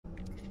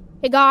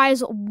Hey guys,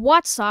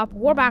 what's up?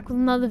 We're back with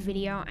another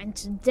video, and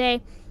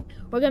today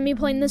we're gonna be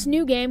playing this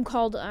new game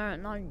called,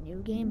 not a new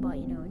game, but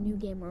you know, a new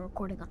game we're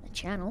recording on the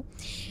channel.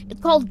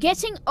 It's called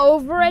Getting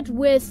Over It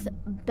with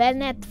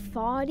Bennett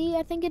Foddy,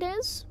 I think it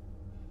is.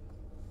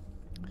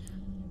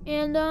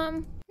 And,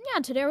 yeah,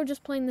 today we're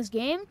just playing this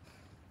game.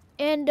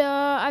 And,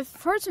 I've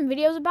heard some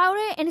videos about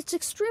it, and it's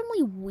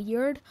extremely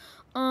weird.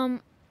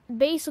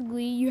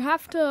 Basically, you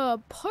have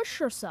to push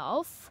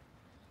yourself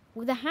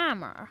with a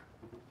hammer.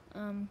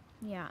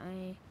 Yeah,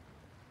 I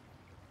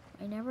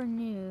never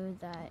knew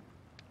that.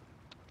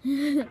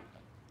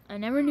 I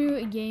never knew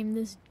a game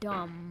this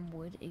dumb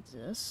would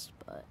exist,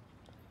 but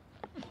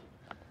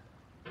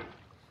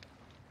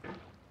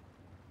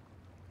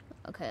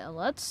okay,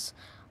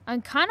 I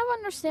kind of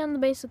understand the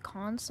basic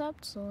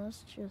concept, so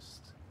let's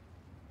just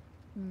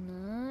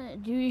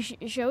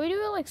shall we do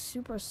it like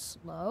super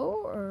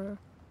slow or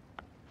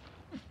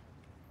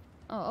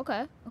oh,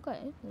 okay,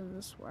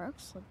 this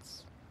works.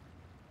 Let's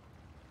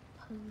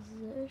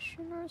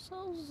position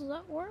ourselves. Does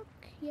that work?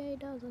 Yeah, it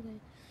does. Okay.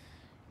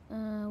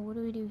 What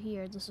do we do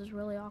here? This is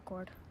really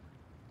awkward.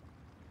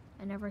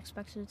 I never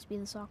expected it to be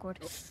this awkward.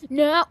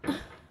 No.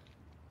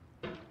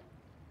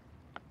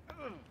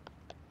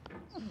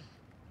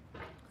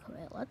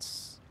 Okay,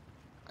 let's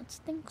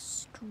think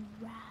strategy.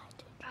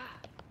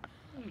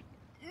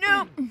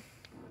 No.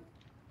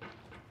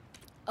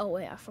 Oh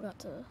wait, I forgot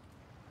to.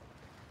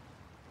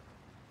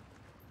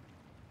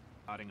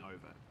 Starting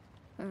over.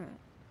 All right.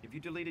 If you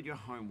deleted your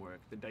homework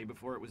the day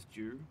before it was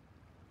due,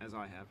 as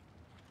I have,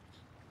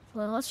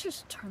 Well, let's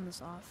just turn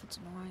this off. It's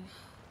annoying.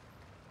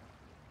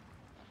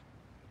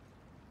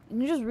 You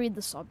can just read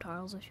the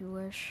subtitles if you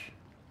wish.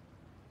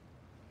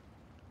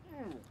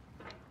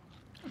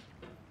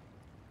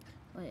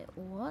 Wait,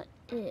 what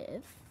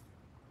if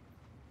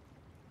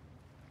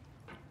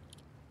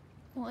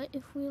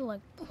we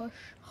like push?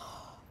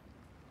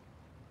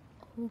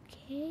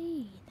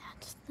 Okay,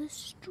 that's the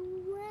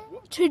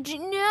strategy.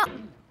 No.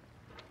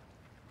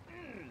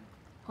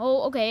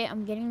 Oh, okay,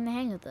 I'm getting the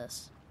hang of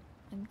this.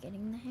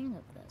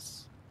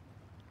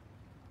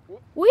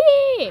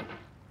 Whee!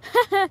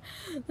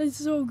 That's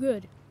so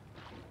good.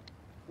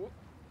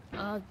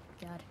 Oh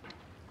god.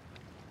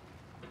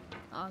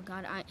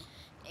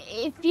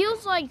 It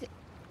feels like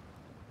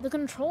the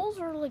controls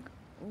are like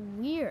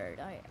weird.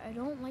 I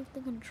don't like the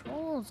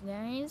controls,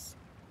 guys.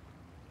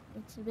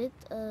 It's a bit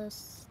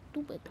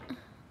stupid.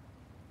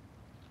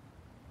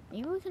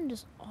 Maybe we can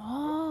just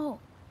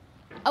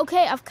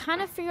okay, I've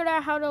kind of figured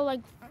out how to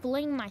like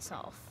fling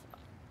myself.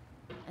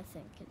 I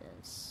think it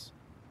is.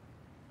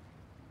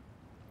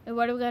 Hey,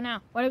 where do we go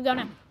now?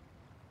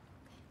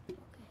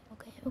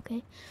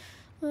 Okay.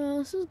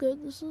 This is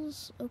good. This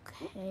is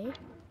okay.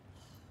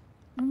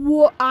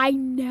 What? I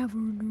never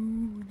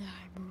knew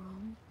that,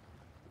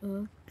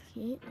 bro.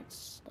 Okay, let's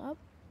stop.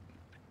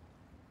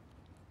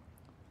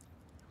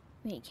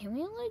 Wait, can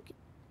we like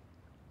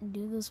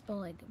do this but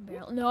like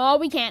barely? No,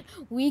 we can't.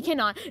 We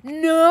cannot.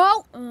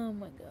 No! Oh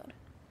my god.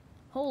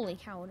 Holy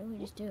cow, what did we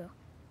just do?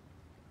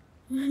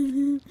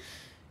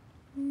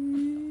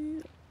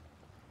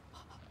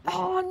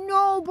 Oh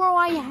no, bro,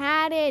 I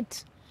had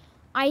it.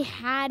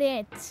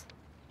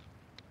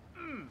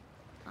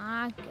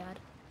 Ah, god.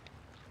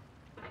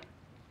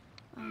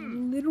 I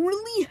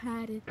literally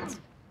had it.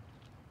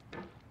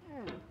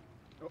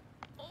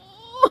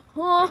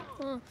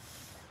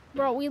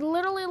 Bro, we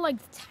literally like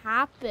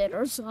tap it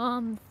or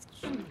something.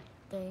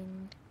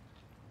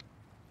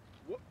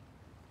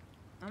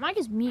 I might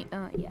just mute.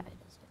 Yeah, it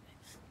is.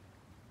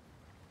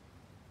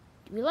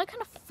 Do we like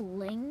kind of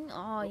fling?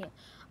 Oh yeah,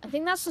 I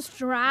think that's the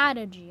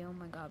strategy. Oh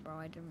my god, bro,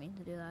 I didn't mean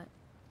to do that.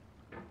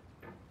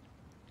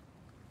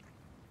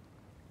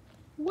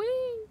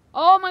 Whee!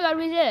 Oh my god,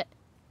 we did it.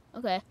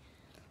 Okay.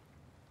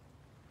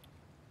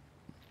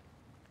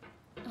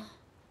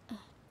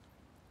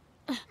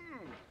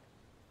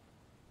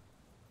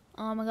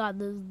 Oh my god,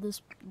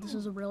 this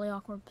is a really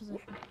awkward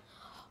position.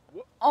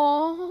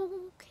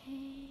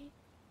 Okay.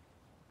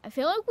 I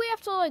feel like we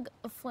have to like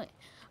fling.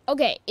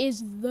 Okay,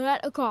 is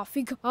that a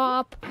coffee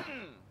cup?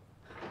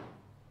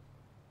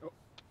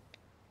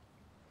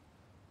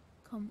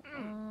 Come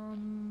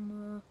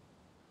on.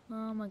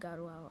 Oh my god,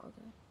 wow,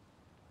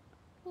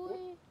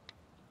 okay.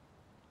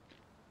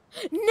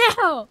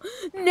 No!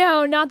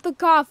 No, not the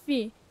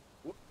coffee.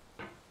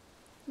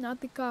 Not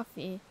the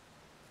coffee.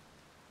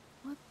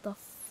 What the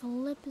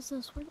flip is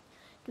this? What?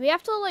 Do we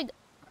have to like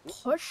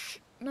push?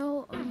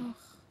 No. Ugh.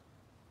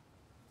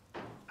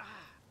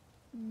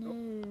 No,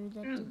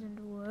 that didn't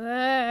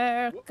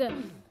work.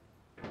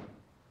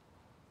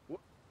 Oh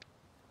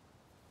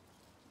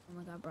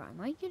my god, bro, am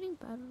I getting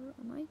better?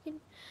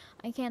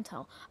 I can't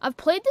tell. I've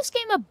played this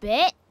game a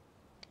bit,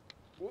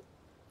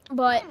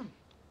 but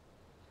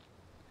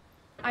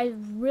I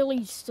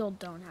really still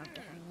don't have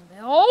the hang of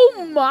it.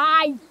 Oh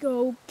my,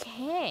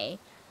 okay.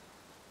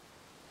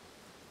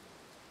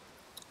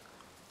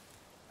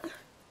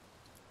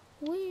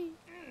 Wait.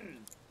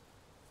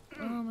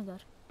 Oh my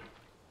god.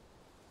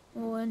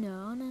 Oh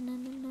no.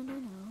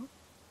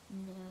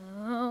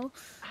 No.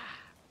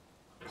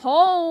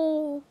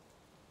 Oh.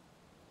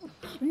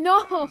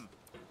 No!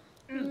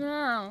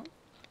 No.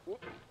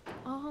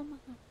 Oh my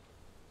god.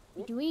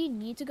 Do we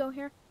need to go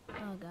here?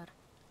 Oh god.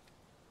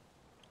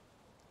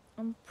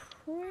 I'm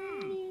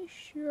pretty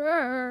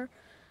sure.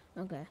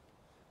 Okay.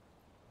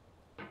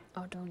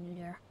 Oh, don't you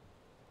dare.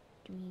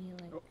 Do we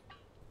like...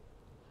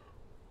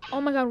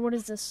 Oh my god, what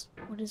is this?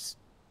 What is...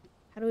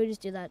 How do we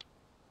just do that?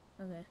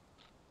 Okay.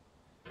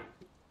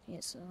 Okay,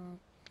 so...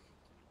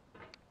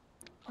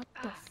 What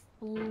the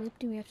flip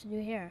do we have to do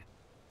here?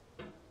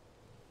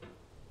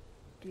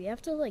 Do we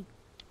have to, like...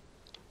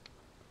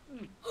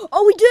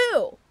 Oh, we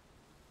do!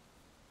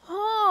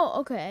 Oh,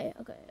 okay,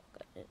 okay.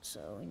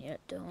 So, yeah,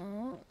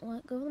 don't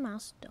let go of the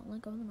mouse. Don't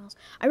let go of the mouse.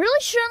 I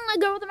really shouldn't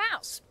let go of the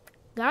mouse.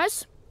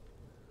 Guys,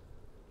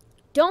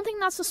 don't think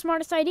that's the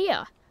smartest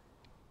idea.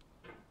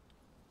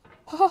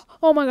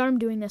 Oh my god, I'm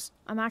doing this.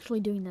 I'm actually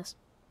doing this.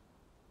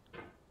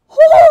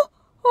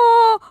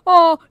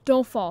 Oh,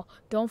 don't fall.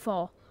 Don't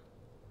fall.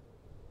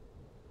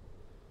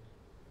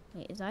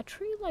 Wait, is that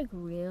tree, like,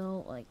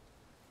 real? Like,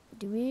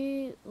 do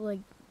we,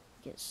 like,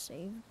 get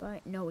saved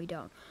by... No, we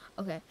don't.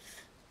 Okay.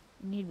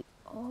 Need to be...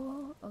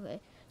 Oh, okay.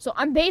 So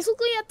I'm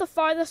basically at the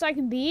farthest I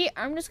can be.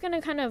 I'm just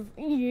gonna kind of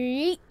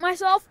yeet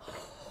myself.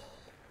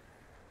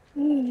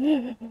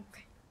 Okay.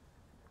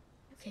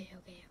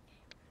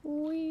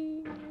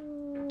 Wee.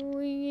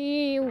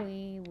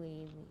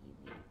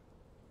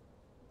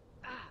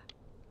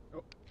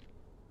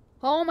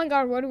 Oh my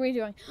god, what are we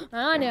doing?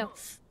 Ah, no. I'm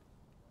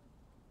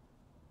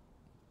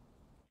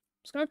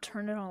just gonna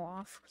turn it all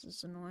off because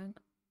it's annoying.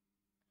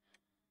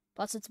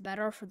 Plus, it's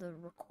better for the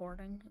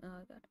recording.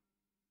 Oh, god.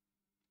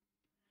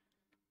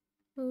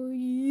 Oh,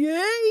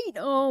 yay!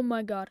 Oh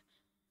my god.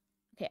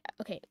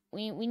 Okay.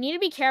 We need to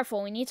be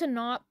careful. We need to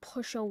not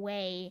push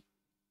away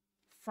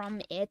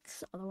from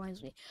it.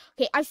 Otherwise,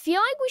 Okay, I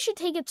feel like we should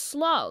take it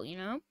slow, you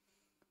know?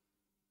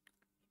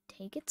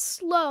 Take it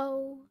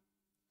slow.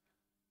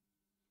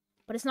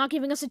 But it's not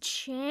giving us a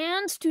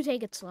chance to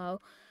take it slow.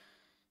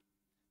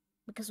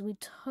 Because we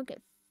took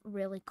it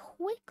really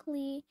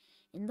quickly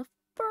in the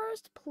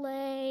first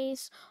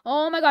place.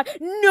 Oh my god.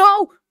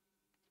 No!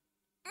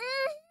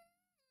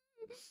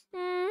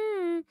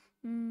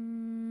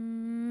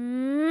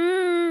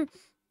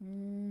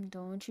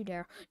 Don't you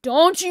dare.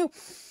 Don't you!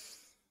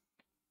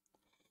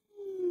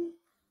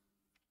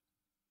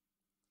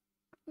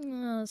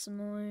 Oh, that's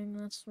annoying.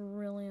 That's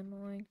really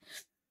annoying.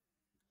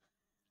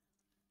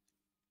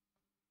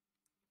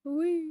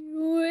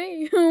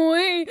 Wait.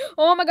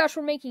 Oh my gosh,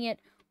 we're making it.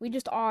 We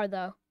just are,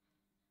 though.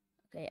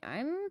 Okay,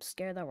 I'm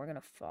scared that we're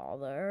gonna fall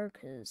there,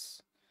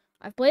 because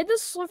I've played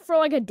this for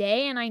like a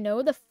day, and I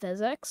know the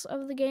physics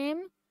of the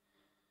game.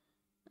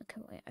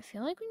 Okay, wait, I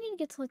feel like we need to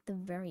get to like the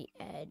very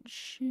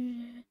edge.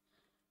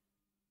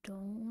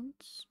 Don't move.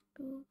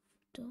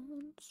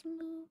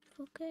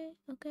 Okay.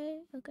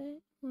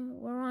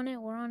 We're on it.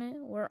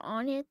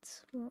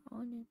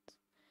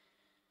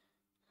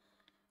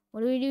 What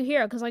do we do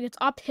here? Because like it's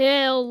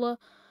uphill.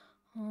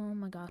 Oh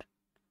my god.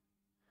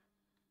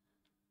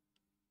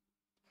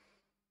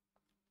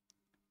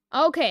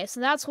 Okay, so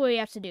that's what we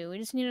have to do. We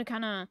just need to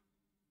kind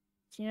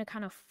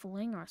of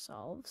fling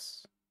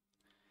ourselves.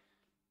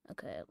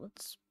 Okay,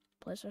 let's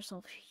place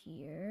ourselves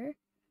here.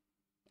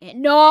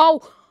 And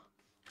no!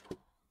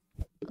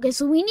 Okay,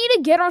 so we need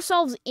to get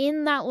ourselves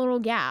in that little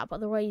gap.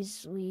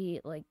 Otherwise, we,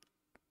 like,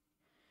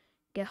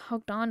 get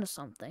hooked onto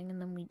something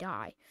and then we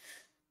die.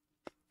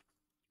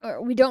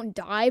 Or we don't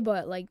die,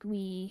 but, like,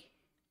 we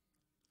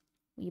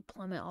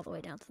plummet all the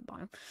way down to the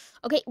bottom.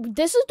 Okay,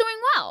 this is doing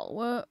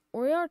well.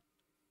 We are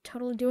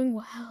totally doing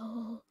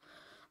well.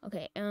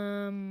 Okay,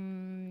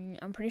 I'm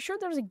pretty sure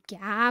there's a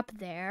gap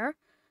there.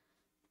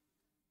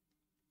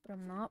 But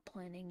I'm not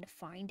planning to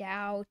find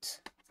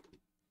out.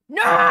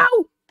 No!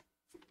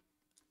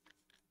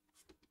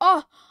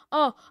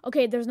 Oh,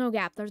 okay, there's no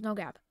gap.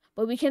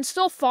 But we can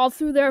still fall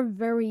through there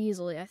very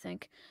easily, I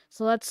think.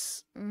 So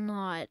let's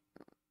not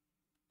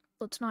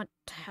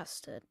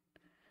test it.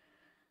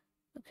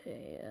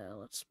 Okay,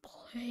 let's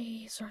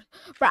place our...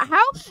 Bro,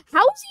 how's he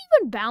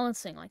even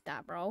balancing like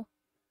that, bro?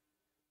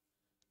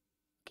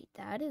 Okay,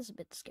 that is a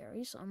bit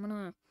scary, so I'm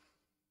gonna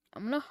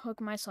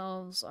hook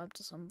myself up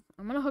to something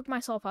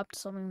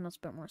that's a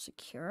bit more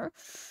secure.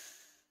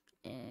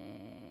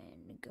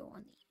 And go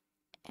on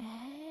the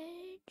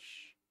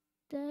edge.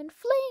 Then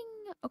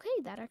fling. Okay,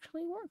 that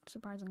actually worked,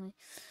 surprisingly.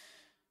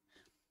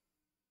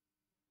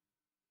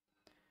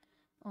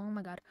 Oh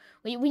my god.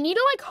 We need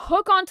to, like,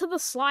 hook onto the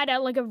slide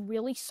at, like, a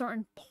really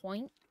certain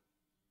point.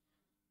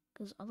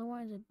 Because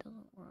otherwise it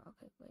doesn't work.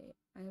 Okay, wait.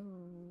 I have a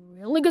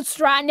really good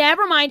strat.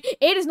 Never mind.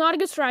 It is not a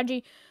good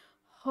strategy.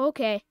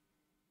 Okay.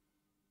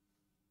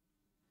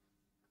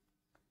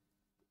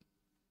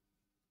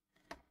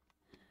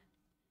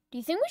 Do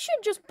you think we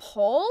should just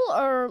pull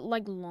or,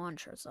 like,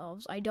 launch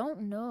ourselves? I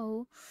don't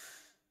know.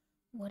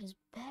 What is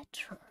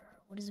better?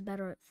 What is a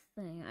better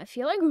thing? I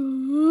feel like...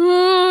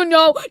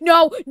 No!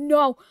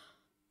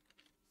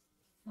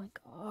 Oh my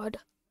god.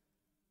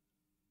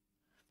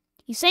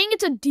 He's saying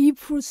it's a deep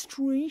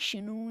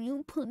frustration, a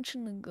real punch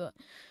in the gut.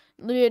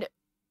 Dude,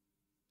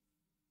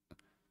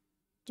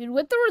 Dude,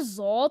 with the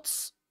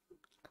results,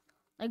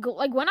 like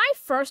when I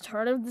first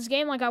heard of this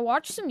game, like I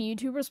watched some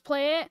YouTubers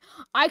play it,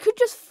 I could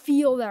just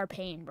feel their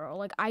pain, bro.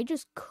 Like I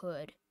just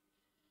could.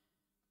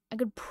 I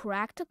could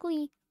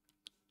practically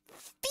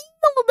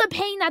feel the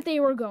pain that they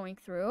were going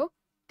through.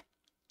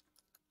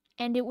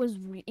 And it was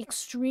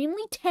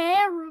extremely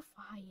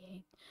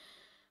terrifying.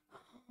 Oh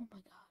my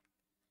god.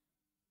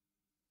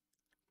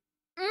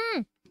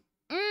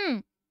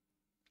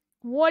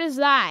 What is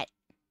that?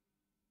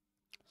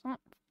 It's not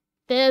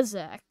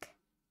physics.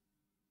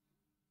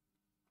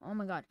 Oh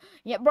my god.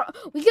 Yeah, bro,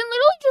 we can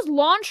literally just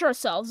launch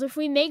ourselves if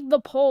we make the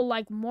pole,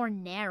 like, more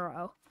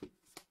narrow.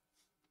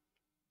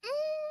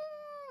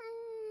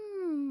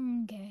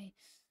 Okay.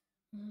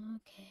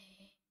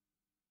 Okay.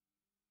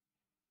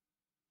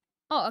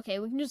 Oh, okay,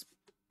 we can just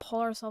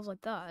pull ourselves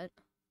like that.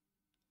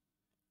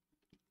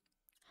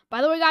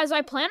 By the way, guys,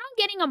 I plan on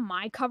getting a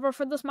mic cover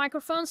for this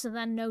microphone so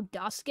then no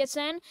dust gets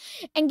in.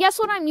 And guess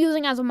what I'm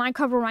using as a mic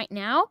cover right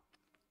now?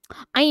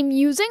 I am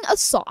using a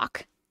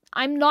sock.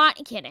 I'm not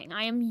kidding.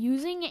 I am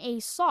using a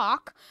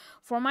sock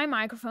for my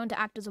microphone to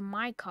act as a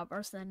mic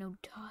cover so that no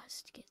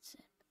dust gets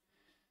in.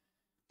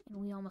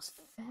 And we almost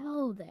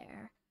fell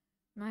there.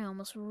 And I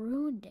almost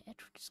ruined it,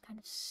 which is kind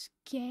of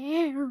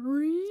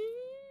scary.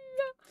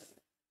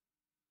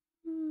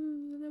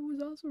 That was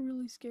also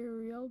really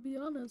scary, I'll be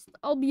honest.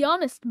 I'll be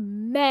honest,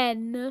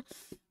 men.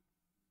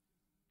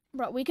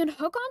 Bro, we can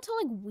hook onto,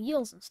 like,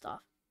 wheels and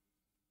stuff.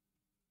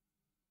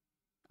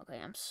 Okay,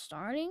 I'm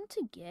starting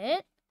to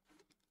get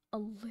a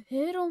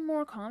little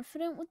more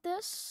confident with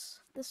this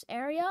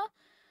area.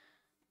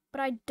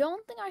 But I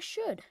don't think I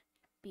should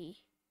be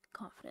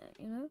confident,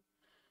 you know?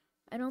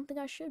 I don't think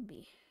I should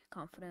be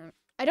confident.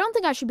 I don't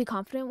think I should be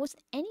confident with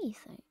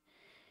anything.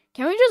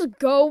 Can we just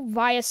go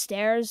via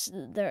stairs?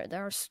 There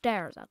are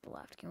stairs at the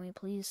left. Can we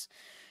please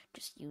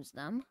just use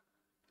them?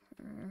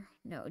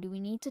 No, do we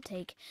need to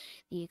take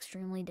the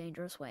extremely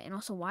dangerous way? And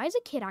also, why is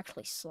a kid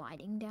actually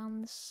sliding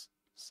down this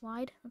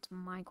slide? That's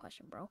my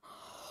question, bro.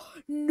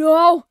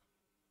 No!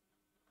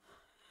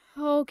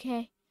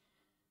 Okay.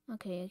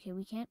 Okay,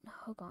 we can't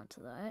hook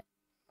onto that.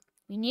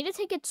 We need to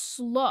take it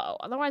slow.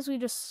 Otherwise, we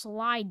just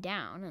slide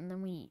down and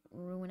then we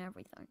ruin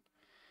everything.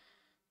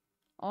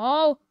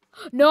 Oh!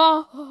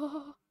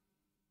 No!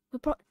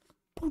 Bro,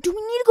 do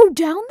we need to go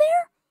down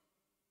there?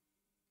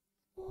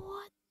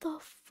 What the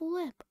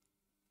flip?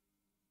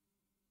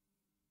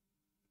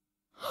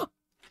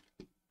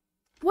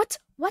 What?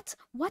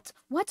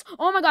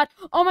 Oh my god.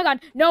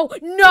 No.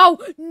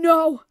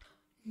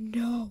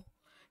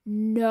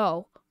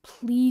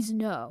 Please,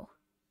 no.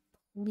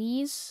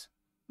 Please,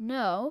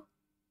 no.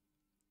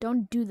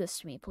 Don't do this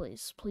to me,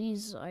 please.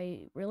 Please,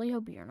 I really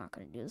hope you're not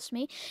going to do this to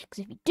me. Because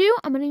if you do,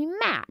 I'm going to be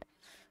mad.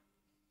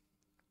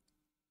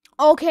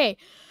 Okay.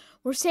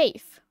 We're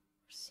safe.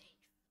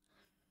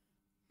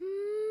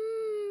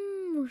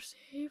 We're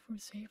safe.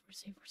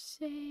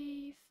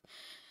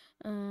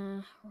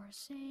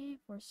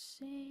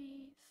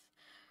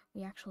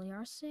 We actually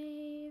are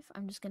safe.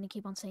 I'm just gonna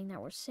keep on saying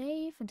that we're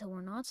safe until we're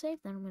not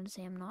safe. Then I'm gonna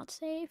say I'm not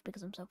safe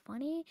because I'm so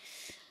funny.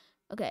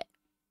 Okay.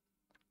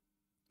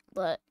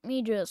 Let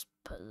me just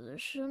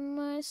position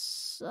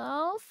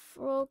myself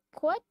real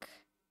quick.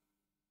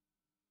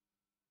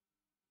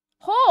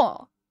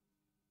 Oh!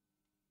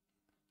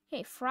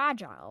 Hey,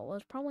 fragile.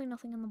 There's probably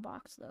nothing in the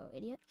box, though,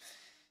 idiot.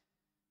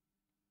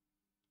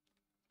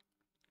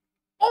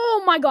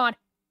 Oh my god!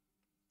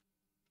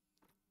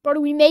 Bro,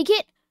 do we make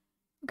it?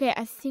 Okay,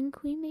 I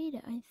think we made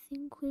it.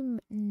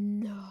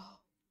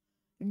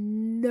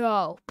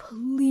 No.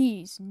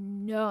 Please,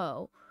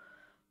 no.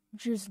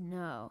 Just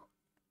no.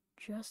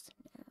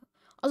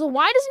 Also,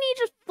 why doesn't he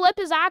just flip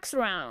his axe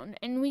around?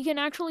 And we can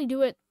actually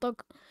do it.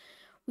 Look,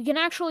 we can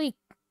actually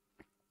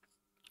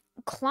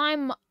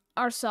climb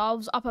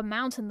ourselves up a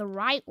mountain the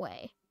right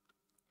way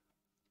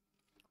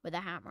with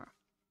a hammer.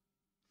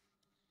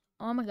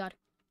 Oh my god.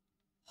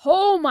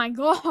 Oh my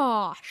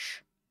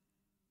gosh.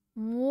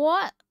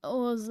 What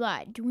was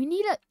that? Do we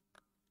need a...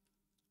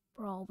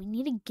 Bro, we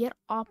need to get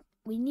up.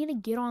 We need to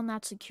get on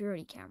that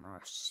security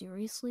camera.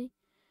 Seriously?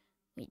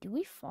 Wait, do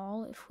we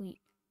fall if we...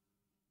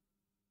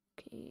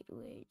 Okay,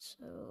 wait.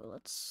 So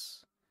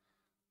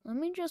let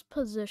me just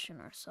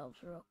position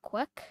ourselves real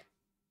quick.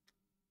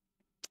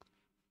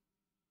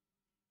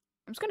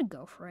 I'm just gonna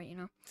go for it, you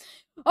know.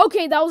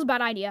 Okay, that was a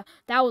bad idea.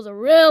 That was a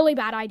really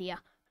bad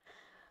idea.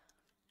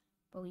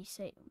 But we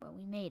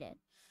made it.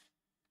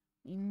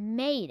 We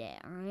made it,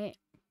 alright?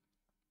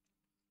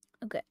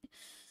 Okay.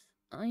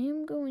 I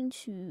am going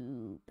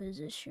to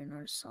position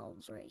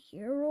ourselves right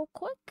here real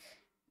quick.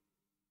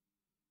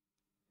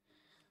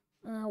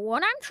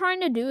 What I'm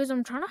trying to do is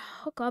I'm trying to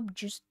hook up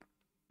just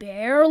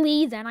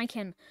barely, then I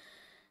can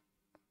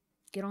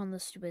get on the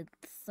stupid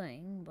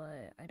thing,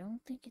 but I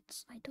don't think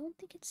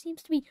it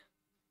seems to be...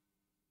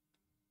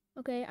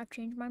 Okay, I've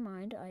changed my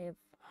mind. I have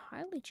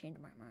highly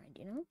changed my mind,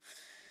 you know?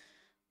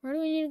 Where do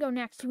we need to go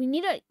next? We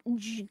need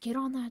to get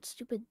on that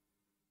stupid...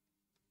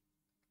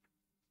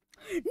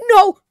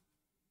 No!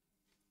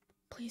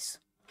 Please.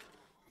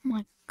 Oh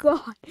my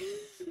god.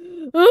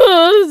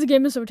 This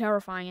game is so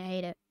terrifying. I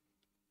hate it.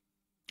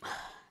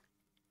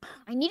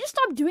 I need to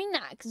stop doing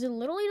that because it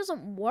literally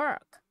doesn't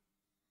work.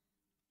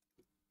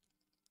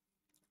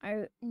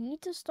 I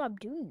need to stop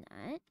doing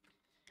that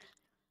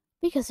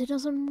because it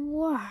doesn't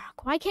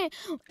work. Why can't...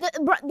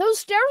 those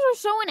stairs are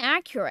so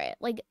inaccurate.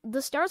 Like,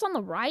 the stairs on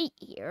the right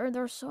here,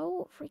 they're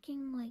so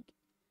freaking, like...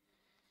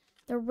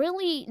 They're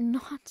really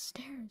not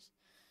stairs.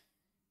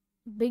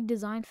 Big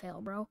design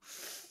fail, bro.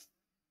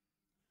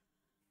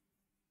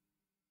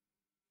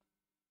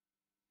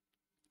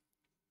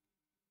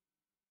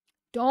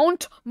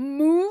 Don't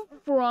move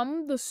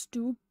from the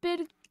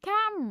stupid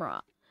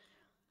camera.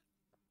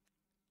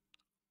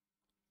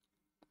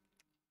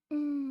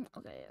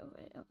 Okay.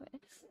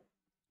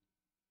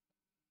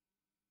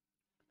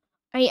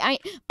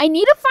 I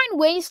need to find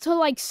ways to,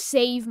 like,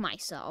 save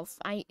myself.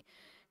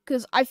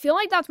 Because I feel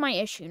like that's my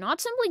issue.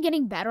 Not simply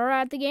getting better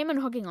at the game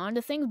and hooking on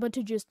to things, but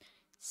to just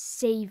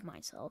save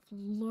myself.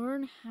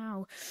 Learn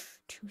how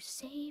to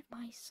save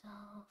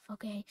myself.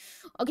 Okay,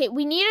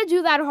 we need to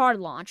do that hard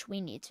launch.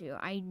 We need to.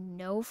 I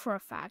know for a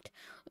fact.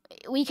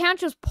 We can't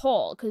just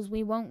pull, because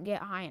we won't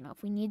get high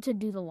enough. We need to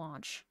do the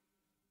launch.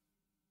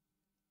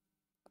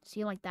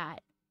 See, like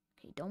that.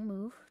 Okay, don't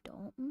move.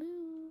 Don't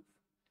move.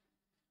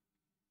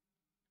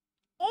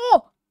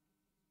 Oh!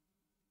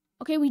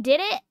 Okay, we did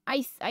it.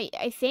 I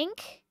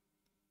think.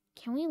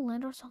 Can we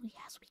land ourselves?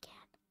 Yes, we can.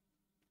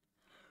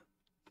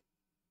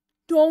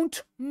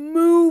 Don't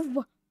move.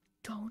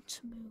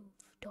 Don't move.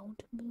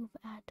 Don't move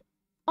at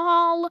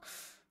all.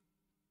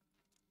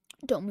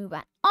 Don't move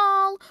at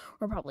all.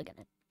 We're probably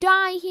gonna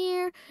die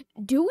here.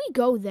 Do we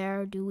go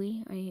there? Do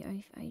we?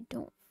 I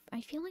don't.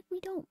 I feel like we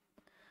don't.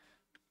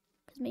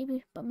 But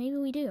maybe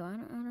we do. I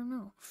don't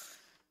know.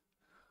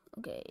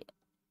 Okay,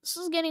 this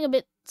is getting a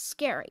bit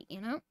scary,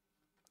 you know.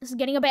 This is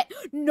getting a bit...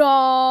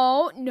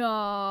 No!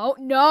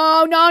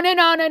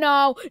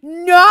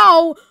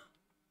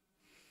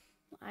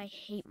 I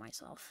hate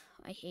myself.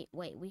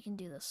 Wait, we can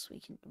do this. We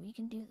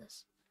can do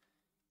this.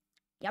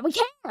 Yeah, we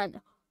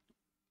can!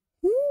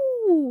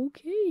 Ooh,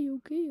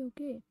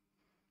 okay.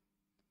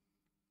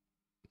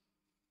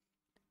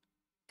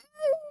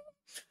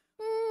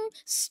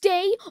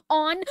 Stay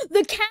on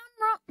the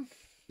camera!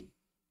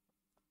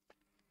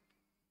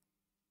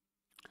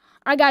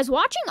 Alright, guys,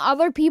 watching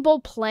other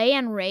people play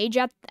and rage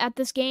at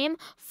this game,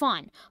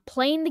 fun.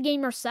 Playing the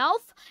game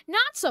yourself,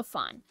 not so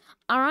fun.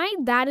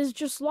 Alright, that is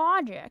just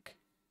logic.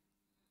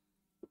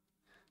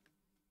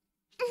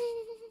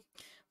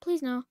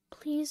 Please, no.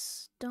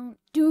 Please don't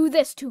do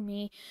this to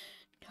me.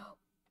 No.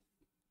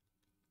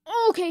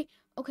 Okay.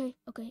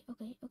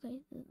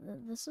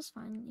 This is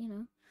fine, you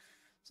know.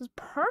 This is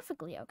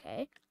perfectly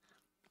okay.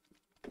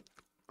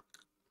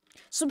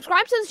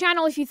 Subscribe to the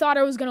channel if you thought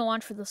I was going to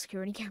launch for the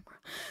security camera.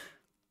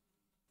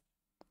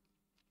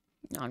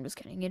 No, I'm just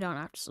kidding. You don't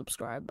have to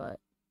subscribe,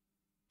 but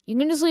you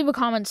can just leave a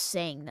comment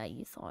saying that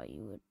you thought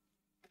you would.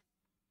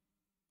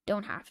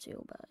 Don't have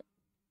to, but...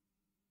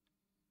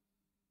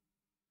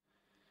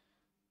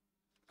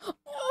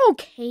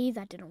 Okay,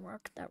 that didn't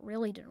work. That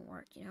really didn't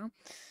work, you know?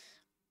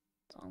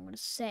 That's all I'm gonna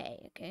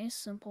say, okay?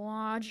 Simple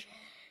logic.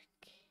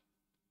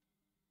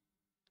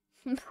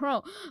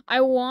 Bro,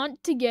 I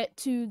want to get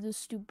to the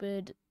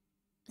stupid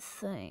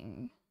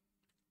thing.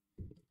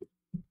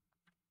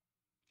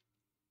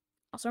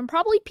 Also, I'm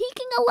probably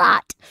peeking a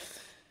lot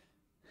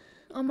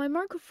on my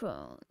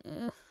microphone.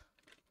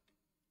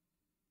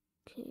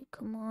 Okay,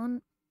 come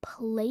on.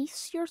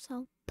 Place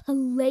yourself.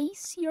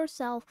 Place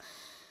yourself.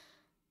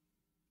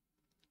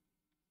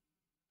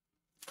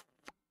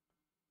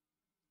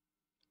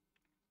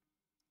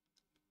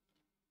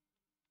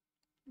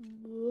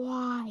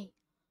 Why?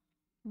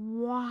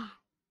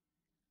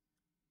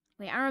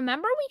 Wait, I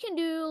remember we can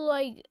do,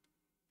 like...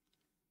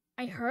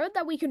 I heard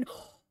that we can...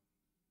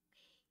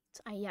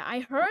 yeah,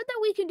 I heard that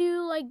we could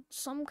do, like,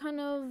 some kind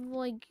of,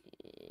 like,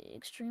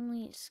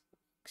 extremely,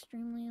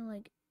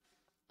 like,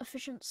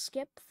 efficient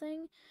skip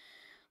thing.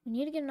 We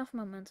need to get enough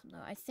momentum,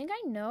 though. I think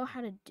I know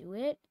how to do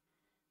it.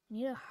 We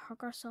need to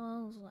hook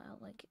ourselves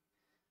out, like,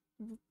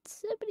 the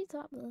tippity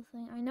top of the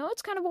thing. I know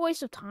it's kind of a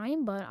waste of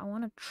time, but I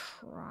want to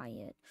try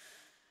it.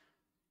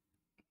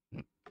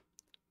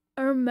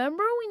 I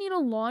remember we need to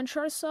launch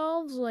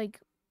ourselves, like,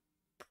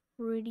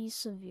 pretty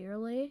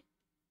severely.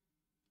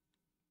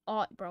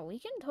 Oh, bro, we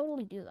can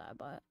totally do that,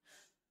 but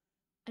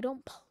I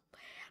don't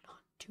plan on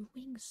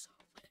doing so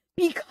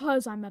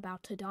because I'm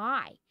about to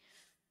die.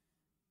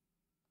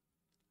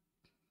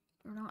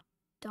 Or not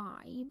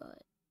die,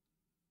 but...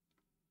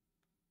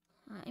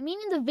 I mean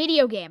in the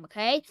video game,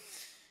 okay? I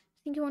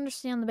think you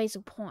understand the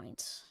basic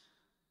points.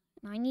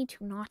 And I need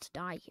to not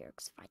die here,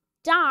 because if I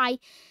die,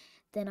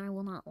 then I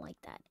will not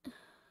like that.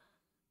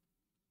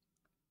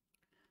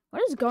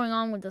 What is going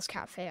on with this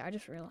cafe? I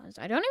just realized.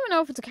 I don't even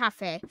know if it's a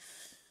cafe.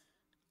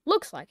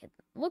 Looks like it.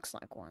 Looks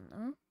like one,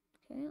 though.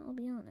 Okay, I'll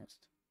be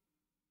honest.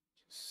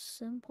 Just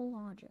simple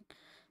logic.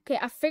 Okay,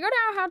 I figured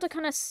out how to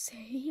kind of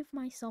save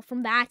myself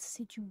from that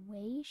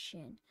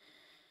situation.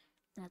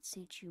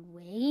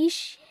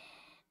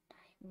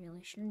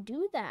 really shouldn't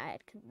do that,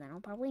 because then I'll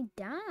probably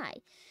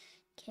die.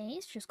 Okay,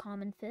 it's just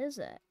common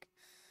physics.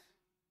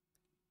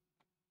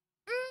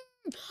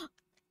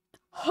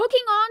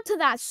 Hooking on to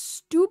that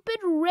stupid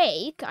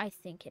rake, I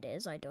think it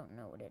is, I don't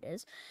know what it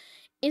is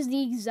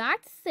the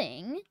exact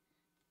thing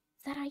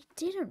that I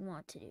didn't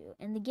want to do.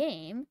 And the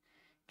game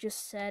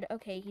just said,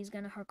 okay, he's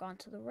gonna hook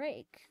onto the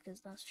rake,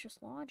 because that's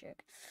just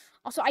logic.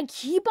 Also, I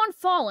keep on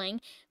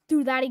falling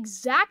through that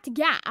exact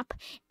gap,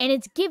 and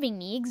it's giving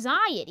me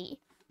anxiety.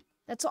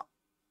 That's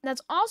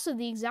also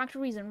the exact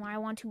reason why I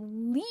want to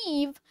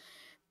leave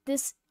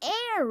this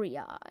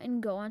area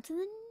and go on to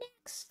the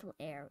next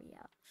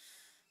area.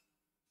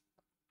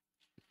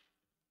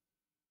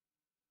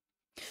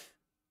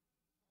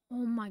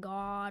 Oh my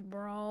god,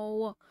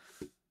 bro.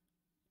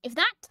 If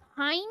that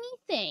tiny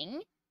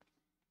thing,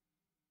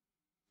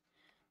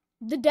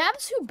 the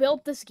devs who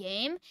built this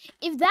game,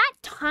 if that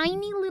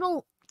tiny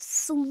little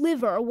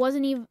sliver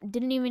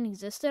didn't even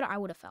existed, I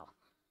would have fell.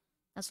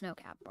 That's no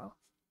cap, bro.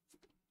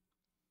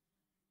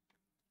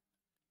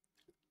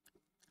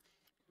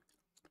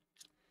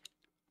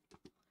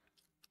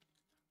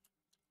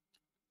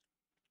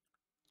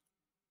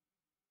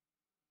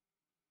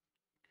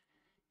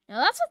 Now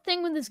that's the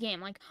thing with this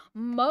game. Like,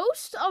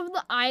 most of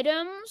the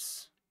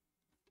items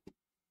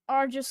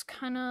are just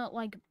kind of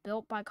like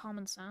built by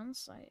common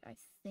sense, I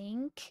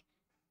think.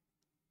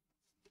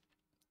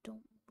 Don't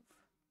move.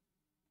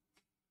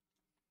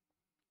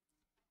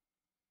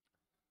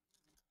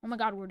 Oh my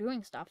god, we're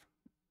doing stuff.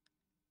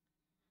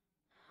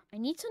 I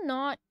need to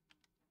not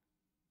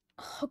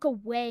hook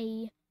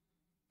away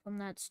from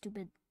that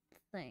stupid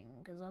thing,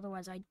 because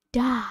otherwise I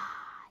die.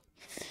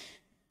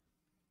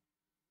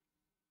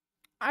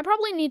 I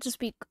probably need to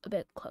speak a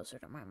bit closer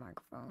to my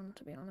microphone,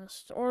 to be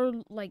honest. Or,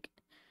 like,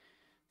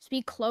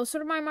 speak closer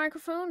to my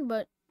microphone,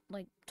 but,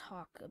 like,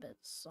 talk a bit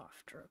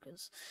softer,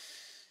 because...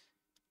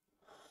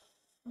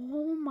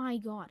 Oh my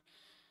god.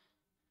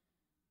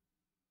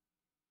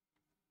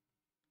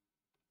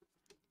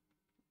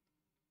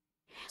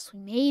 Yes, we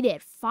made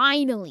it,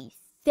 finally.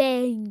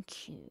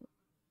 Thank you.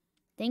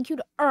 Thank you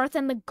to Earth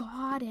and the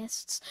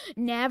goddess.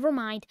 Never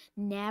mind,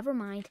 never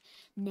mind,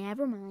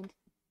 never mind.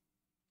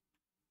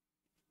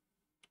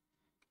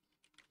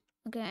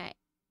 Okay.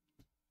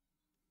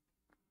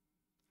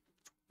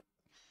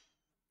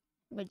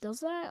 Wait, does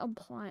that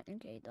apply?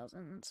 Okay, it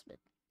doesn't. That's a bit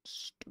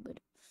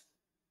stupid.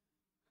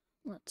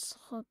 Let's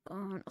hook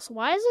on. So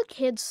why is a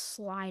kid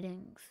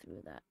sliding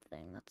through that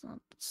thing? That's not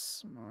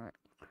smart.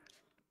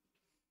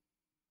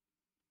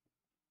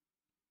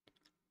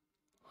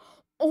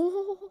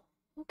 Oh,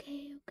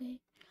 okay, okay.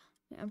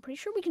 I'm pretty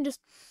sure we can just...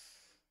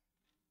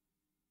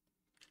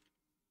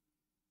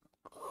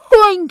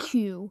 Thank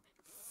you.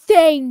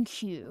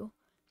 Thank you.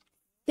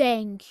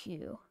 Thank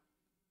you.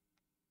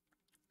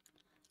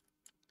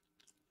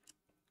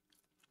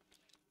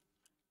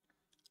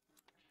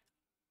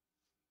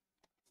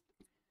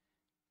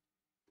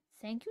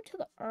 Thank you to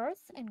the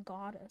Earth and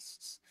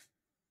goddess.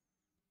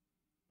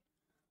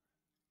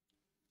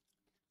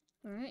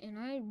 Alright, and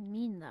I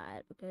mean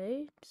that,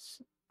 okay?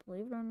 Just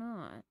believe it or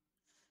not.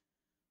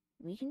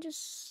 We can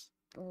just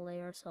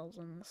lay ourselves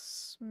on the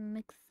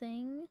smick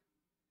thing.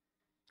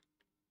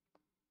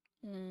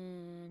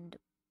 And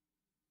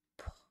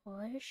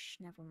push.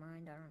 Never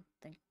mind, I don't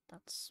think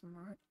that's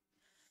smart.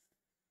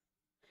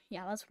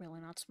 Yeah, that's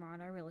really not smart.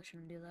 I really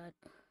shouldn't do that.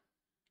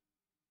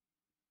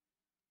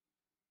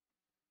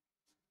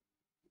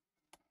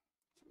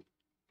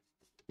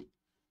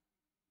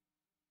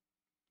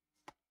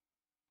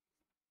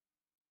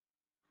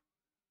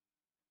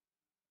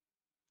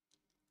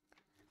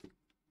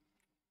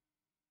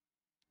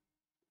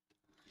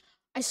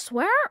 I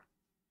swear.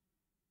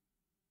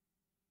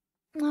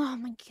 Oh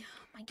my god,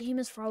 my game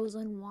is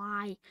frozen.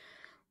 Why?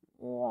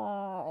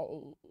 Why?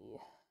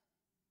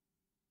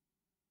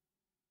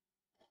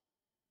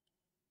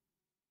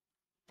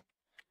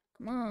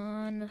 Come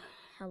on.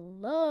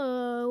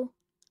 Hello.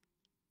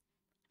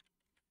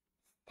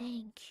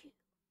 Thank you.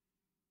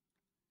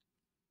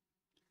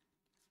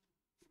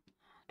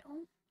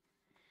 Don't.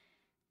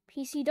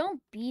 PC,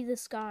 don't be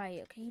this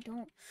guy, okay?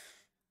 Don't.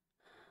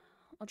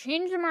 I'll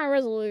change my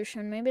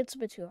resolution. Maybe it's a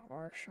bit too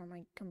harsh on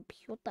my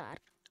computer.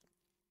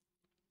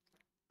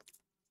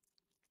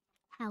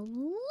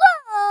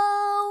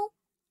 Hello?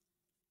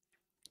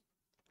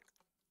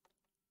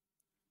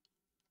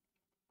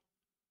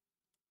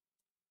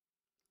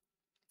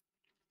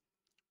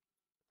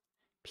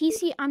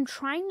 PC, I'm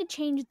trying to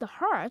change the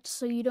hertz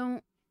so you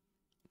don't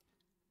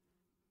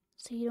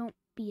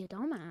be a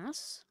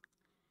dumbass.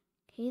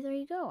 Okay, there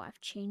you go. I've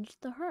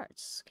changed the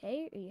hertz.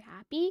 Okay, are you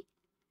happy?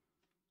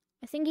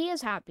 I think he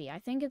is happy. I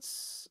think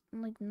it's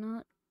like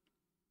not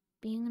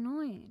being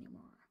annoying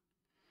anymore.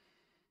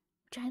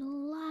 Which I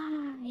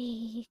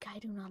like. I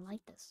do not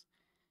like this.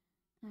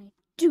 I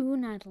do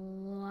not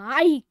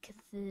like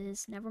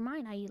this. Never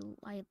mind. I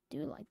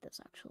do like this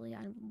actually.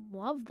 I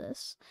love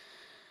this.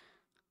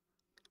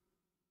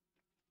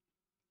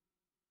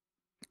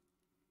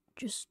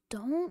 Just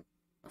don't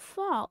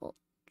fall.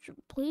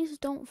 Please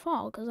don't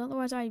fall, because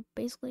otherwise I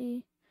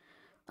basically...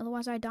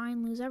 Otherwise, I die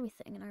and lose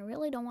everything, and I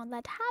really don't want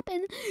that to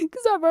happen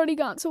because I've already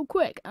gotten so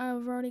quick.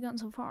 I've already gotten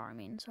so far. I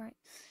mean, sorry.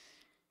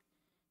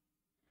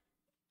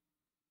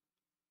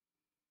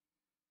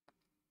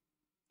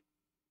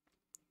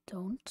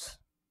 Don't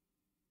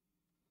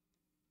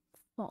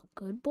fall.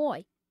 Good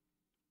boy.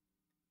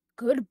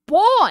 Good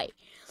boy.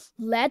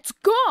 Let's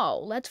go.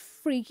 Let's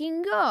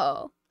freaking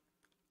go.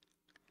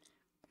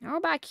 Now we're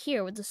back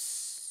here with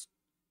the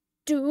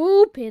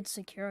stupid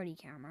security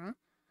camera.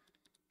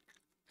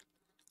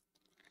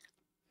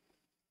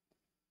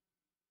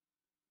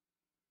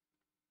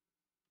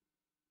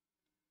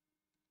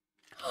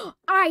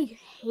 I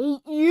hate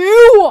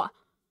you!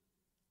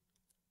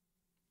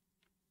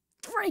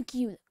 Frick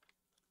you.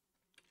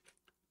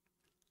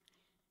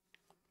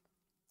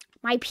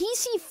 My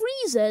PC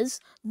freezes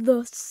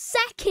the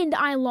second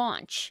I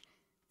launch.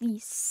 The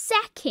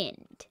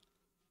second.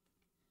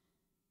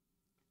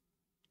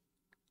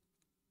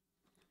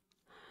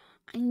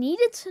 I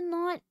need it to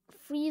not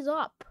freeze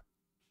up.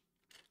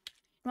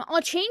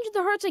 I'll change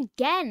the hertz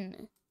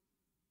again.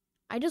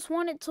 I just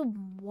want it to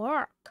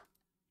work.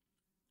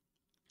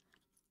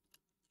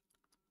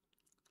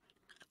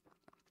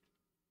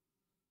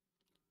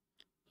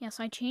 Yes,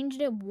 I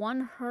changed it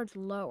 1 hertz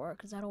lower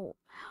because that'll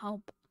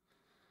help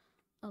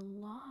a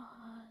lot.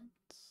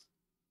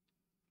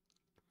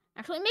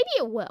 Actually, maybe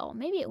it will.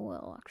 Maybe it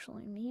will,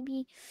 actually.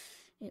 Maybe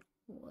it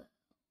will.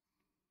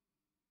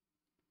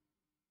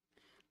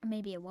 Or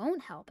maybe it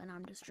won't help and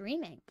I'm just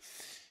dreaming.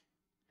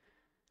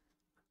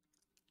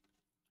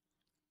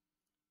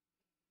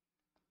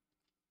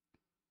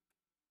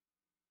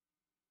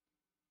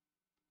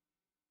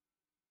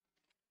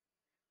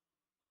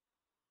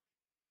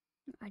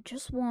 I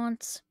just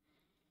want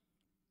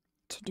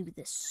to do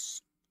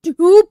this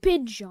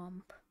stupid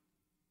jump.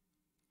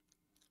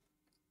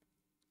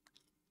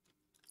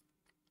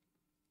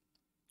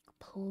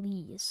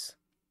 Please.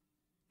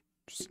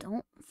 Just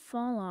don't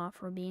fall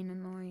off or be an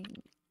annoying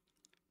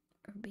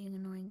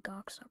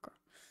cocksucker.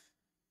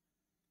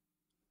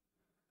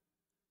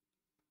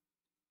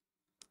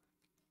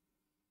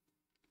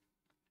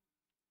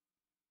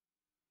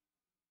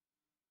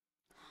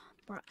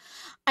 Bruh.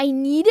 I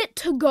need it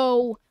to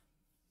go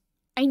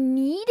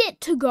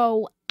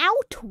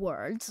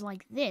outwards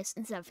like this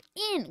instead of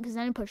in, because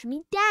then it pushes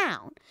me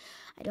down.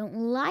 I don't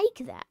like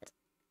that.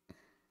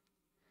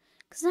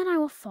 Because then I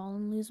will fall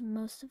and lose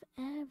most of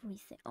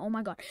everything. Oh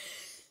my god.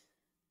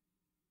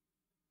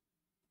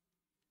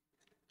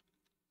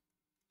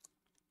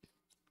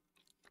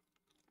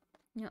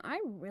 You know, I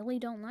really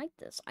don't like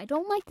this. I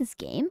don't like this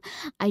game.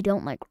 I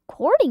don't like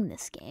recording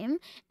this game.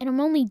 And I'm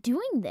only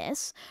doing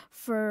this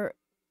for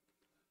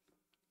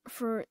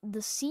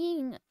the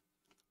seeing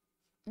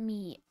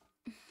me.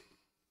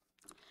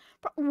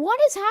 But what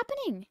is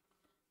happening?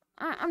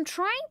 I'm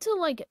trying to,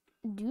 like,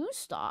 do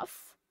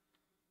stuff,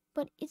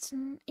 but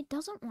it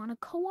doesn't want to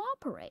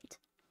cooperate.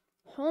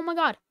 Oh my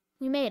god,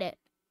 we made it.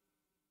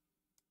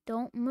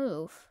 Don't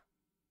move.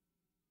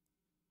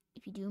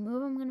 If you do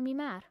move, I'm gonna be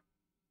mad.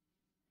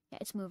 Yeah,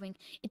 it's moving.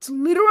 It's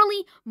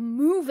literally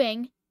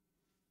moving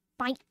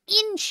by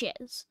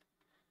inches.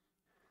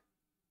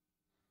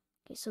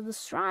 Okay, so the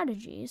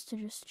strategy is to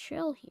just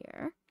chill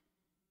here.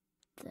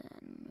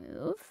 Then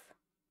move.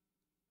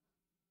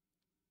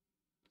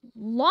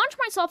 Launch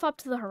myself up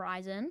to the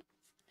horizon.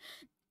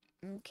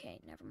 Okay,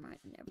 never mind.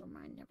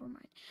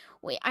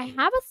 Wait, I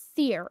have a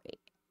theory.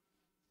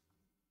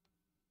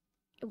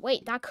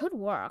 Wait, that could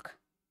work.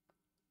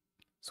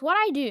 So what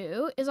I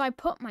do is I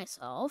put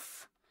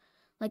myself,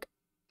 like,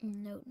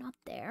 no, not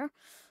there.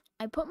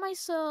 I put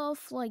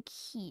myself, like,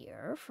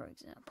 here, for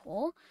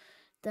example.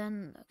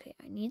 Then, okay,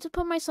 I need to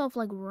put myself,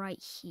 like,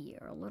 right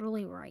here.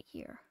 Literally right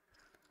here.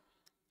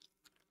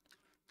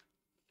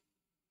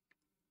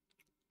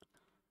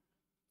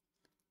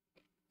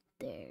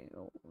 There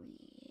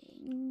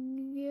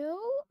we go.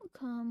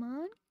 Come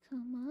on.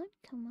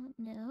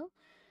 No.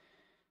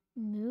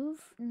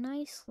 Move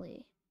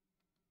nicely.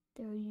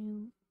 There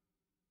you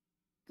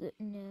go.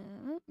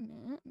 No.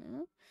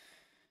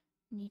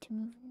 Need to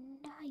move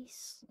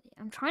nicely.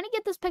 I'm trying to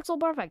get this pixel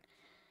perfect.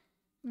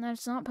 And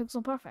that's not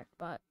pixel perfect,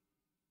 but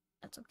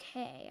that's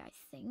okay, I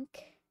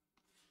think.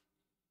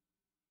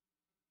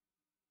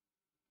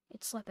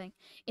 It's slipping.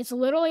 It's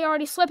literally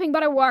already slipping,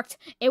 but it worked.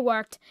 It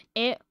worked.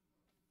 It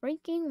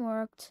freaking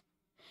worked.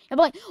 I'm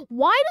like,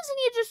 why doesn't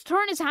he just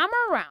turn his hammer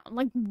around?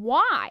 Like,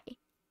 why?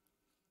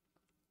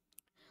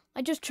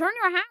 Like, just turn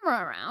your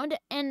hammer around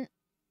and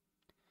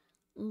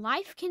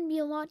life can be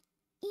a lot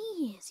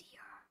easier.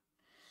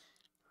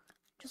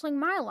 Just like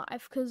my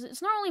life, because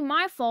it's not only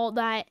my fault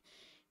that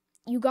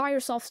you got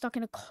yourself stuck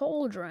in a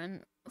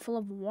cauldron full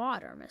of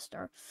water,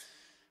 mister.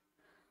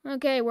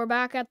 Okay, we're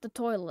back at the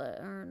toilet.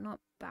 Or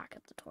not back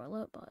at the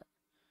toilet, but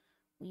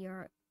we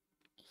are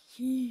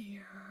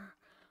here.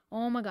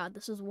 Oh my god,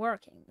 this is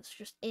working. This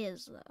just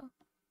is, though.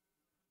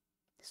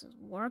 This is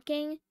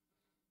working,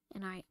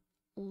 and I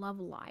love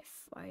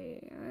life.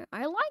 I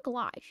like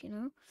life, you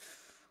know?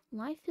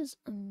 Life is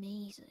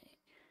amazing.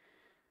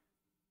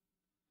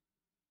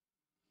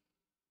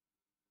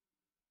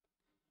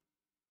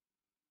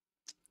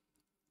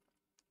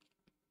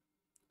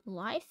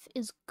 Life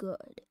is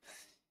good.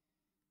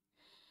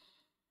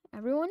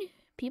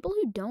 People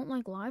who don't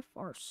like life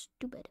are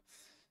stupid.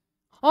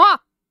 Ah!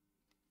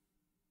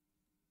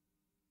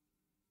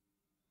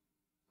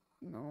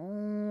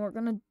 No, we're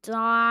gonna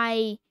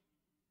die.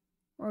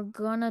 We're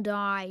gonna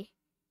die.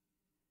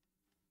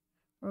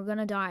 We're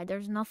gonna die.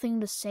 There's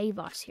nothing to save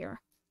us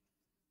here.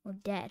 We're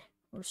dead.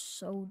 We're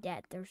so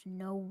dead. There's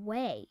no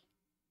way.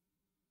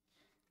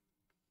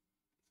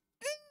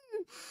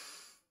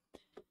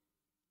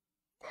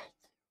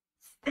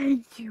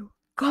 Thank you,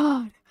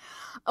 God.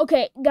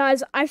 Okay,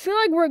 guys, I feel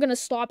like we're gonna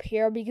stop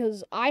here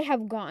because I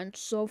have gotten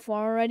so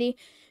far already,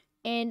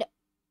 and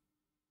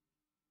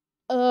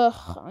I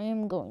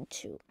am going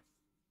to.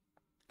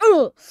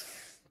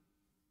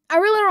 I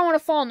really don't want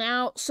to fall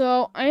now,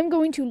 so I am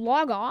going to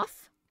log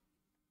off,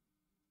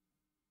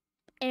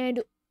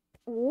 and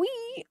we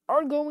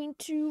are going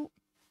to.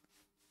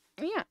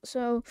 Yeah,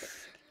 so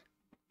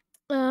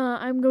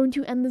I'm going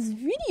to end this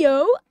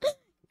video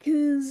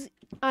because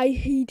I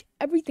hate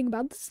everything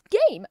about this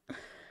game.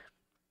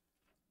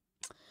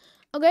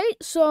 Okay,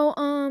 so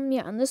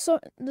yeah, and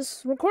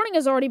this recording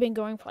has already been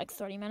going for like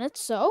 30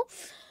 minutes, so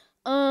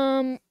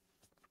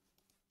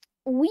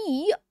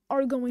we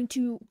are going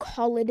to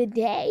call it a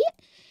day,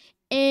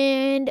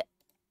 and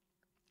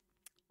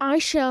I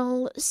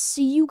shall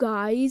see you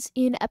guys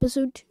in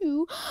episode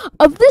 2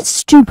 of this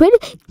stupid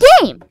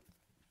game.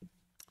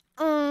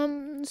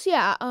 So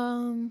yeah,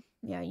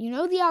 you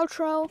know the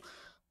outro.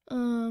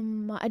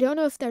 I don't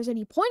know if there's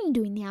any point in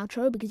doing the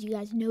outro because you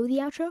guys know the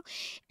outro.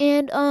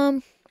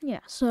 And,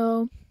 yeah,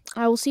 so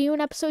I will see you in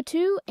episode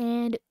 2,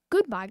 and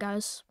goodbye,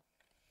 guys.